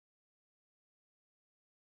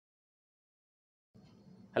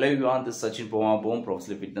Hello everyone, this is Sachin Poma,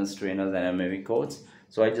 professional fitness trainer and MMA coach.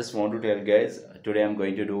 So I just want to tell guys, today I'm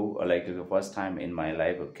going to do like the first time in my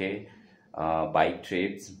life, okay, bike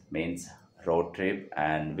trips means road trip,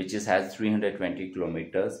 and which is has 320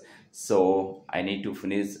 kilometers. So I need to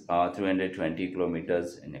finish 320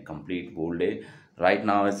 kilometers in a complete whole day. Right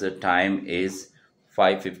now as the time is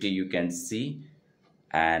 5:50, you can see.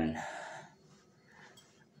 And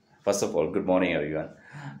first of all, good morning everyone.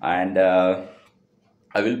 And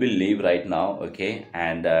I will be leave right now, okay,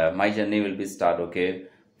 and my journey will be start, okay,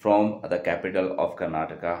 from the capital of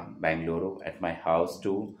Karnataka, Bengluru, at my house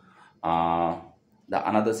to the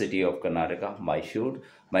another city of Karnataka, Mysuru.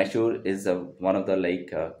 Mysuru is one of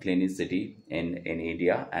the cleanest city in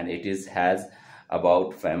India, and it is has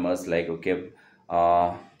about famous like okay,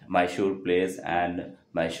 Mysuru place and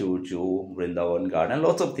Mysuru Zoo, Vrindavan Garden,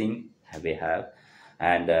 lots of things we have,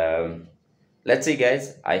 and. Let's see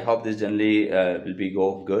guys, I hope this journey will be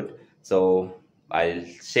go good. So I'll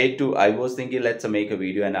share to I was thinking let's make a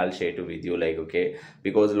video and I'll share to with you like okay,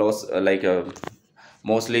 because lots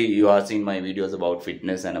mostly you are seeing my videos about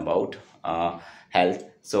fitness and about health.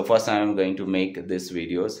 So first time I'm going to make this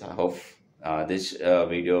videos. I hope this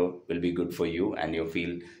video will be good for you and you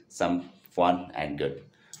feel some fun and good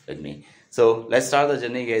with me. So let's start the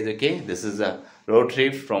journey guys, okay. This is a road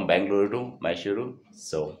trip from Bengaluru to Mysuru.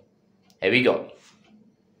 So here we go.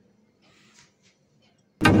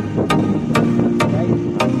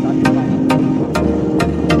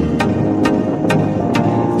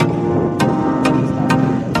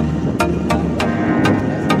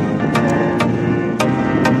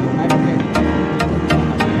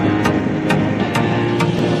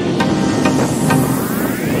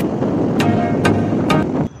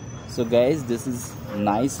 So guys, this is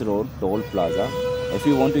nice road, toll plaza. If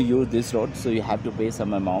you want to use this road, so you have to pay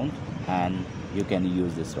some amount and you can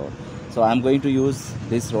use this road. So I'm going to use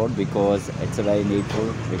this road because it's a very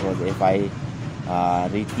needful, because if I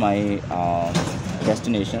reach my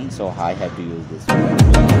destination, so I have to use this road.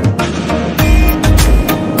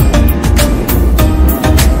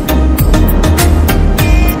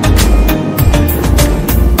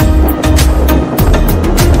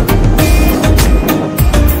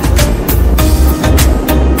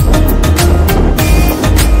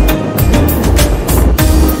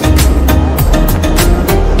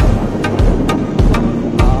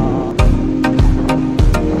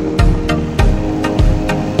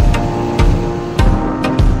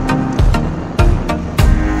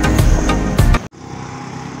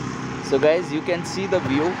 So guys, you can see the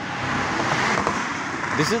view.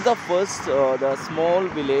 This is the first, the small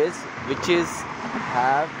village which is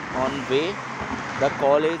have on way. The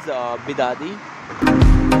call is Bidadi.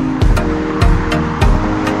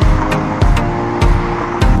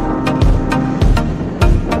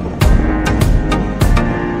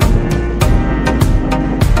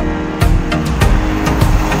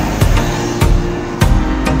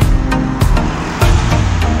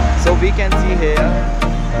 So we can see here.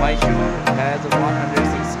 Mysuru has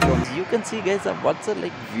 106 kilometers. You can see guys what's a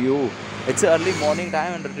like view. It's early morning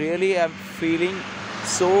time and really I'm feeling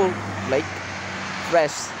so like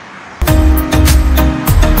fresh.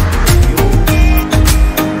 View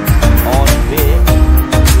on way.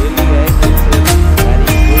 Really guys, it's a very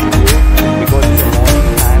good view because it's a morning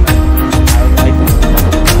time and I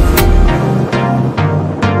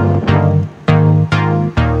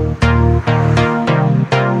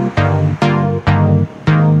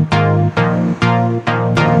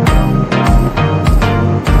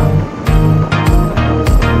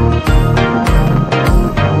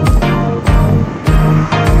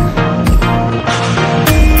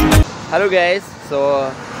Hello guys,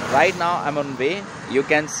 so right now I'm on way. You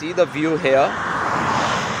can see the view here,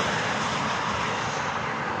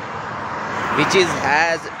 which is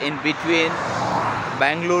has in between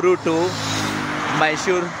Bengluru to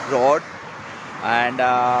Mysuru road. And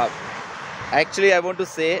actually I want to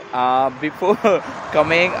say before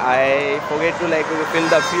coming I forget to like fill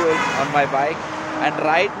the fuel on my bike, and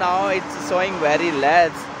right now it's showing very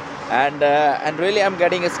less. And really I'm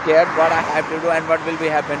getting scared what I have to do and what will be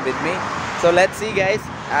happen with me. So let's see guys,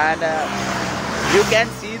 and you can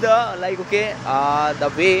see the like okay the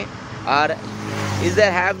way is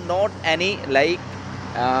there have not any like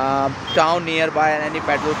town nearby and any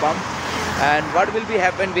petrol pump, and what will be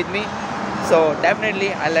happen with me. So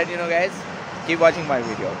definitely I'll let you know guys. Keep watching my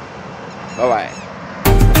video. Bye bye.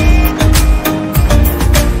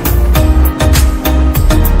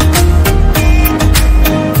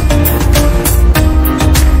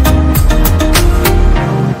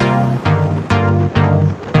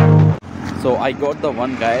 So I got the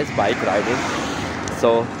one guy's bike riding.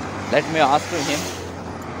 So let me ask to him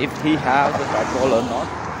if he has the petrol or not.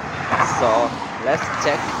 So let's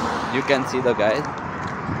check. You can see the guys,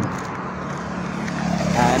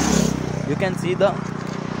 and you can see the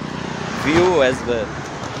view as well.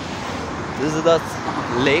 This is the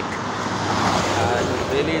lake, and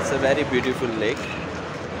really it's a very beautiful lake.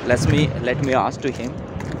 Let me ask to him.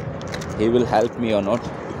 He will help me or not.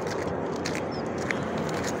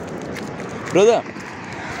 Brother,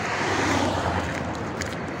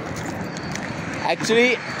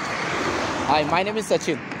 actually, my name is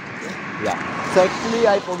Sachin. Yeah. So actually,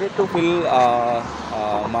 I forget to fill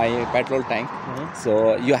my petrol tank.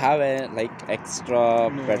 So you have a extra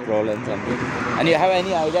petrol and something. And you have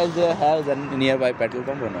any idea if they have a nearby petrol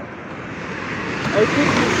pump or not? I think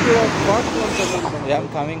you should have got one petrol pump. Yeah, I'm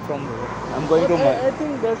coming from. I'm going to. I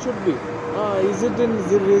think there should be. Is it in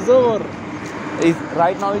the reserve or?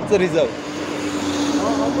 Right now it's a reserve.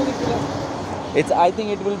 How many kilometers? I think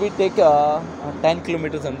it will be take 10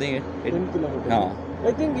 kilometers something. 10 kilometers. No.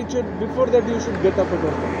 I think it should. Before that, you should get a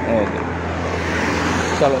petrol pump. Okay.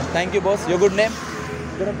 Chalo. Thank you, boss. Your good name?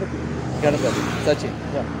 Ganapati. Sachin.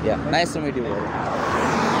 Yeah. Nice to meet you.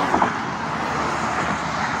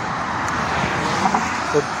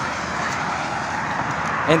 So,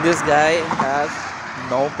 and this guy has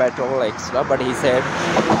no petrol extra, but he said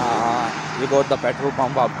you got the petrol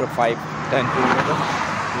pump after 5-10 kilometers.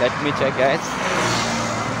 Let me check, guys.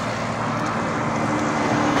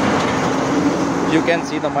 You can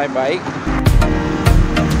see my bike.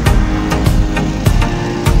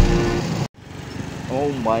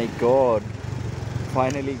 Oh my god,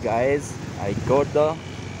 finally guys, I got the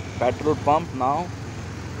petrol pump now.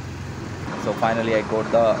 So finally I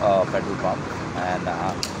got the petrol pump, and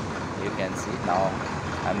you can see now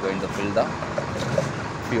I'm going to fill the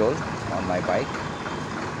fuel on my bike.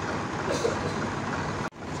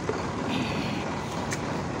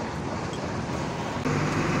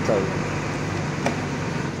 So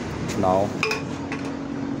now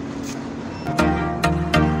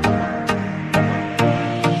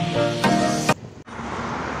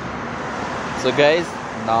guys,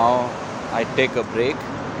 now I take a break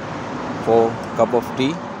for a cup of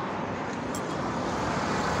tea.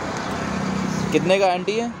 कितने का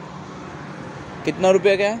aunty है? कितना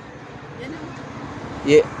रुपये का है?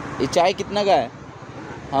 ये चाय कितना का है?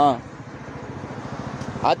 हाँ,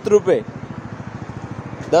 8 रुपये,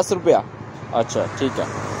 10 रुपया. अच्छा ठीक है.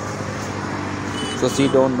 So she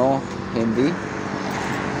don't know Hindi,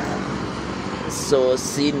 so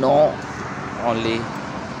she know only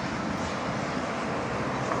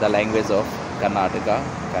the language of Karnataka,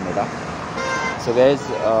 Kannada. So guys,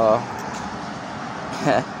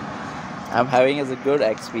 I'm having a good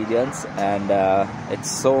experience, and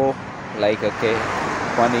it's so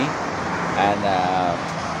funny, and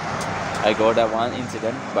I got one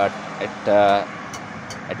incident, but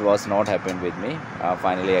it was not happened with me.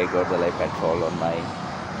 Finally I got the petrol on my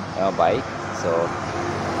bike. So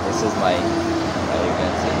this is my you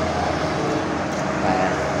can see,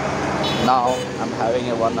 and now I'm having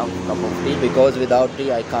a cup of tea, because without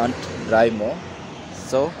tea I can't drive more.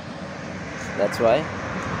 So that's why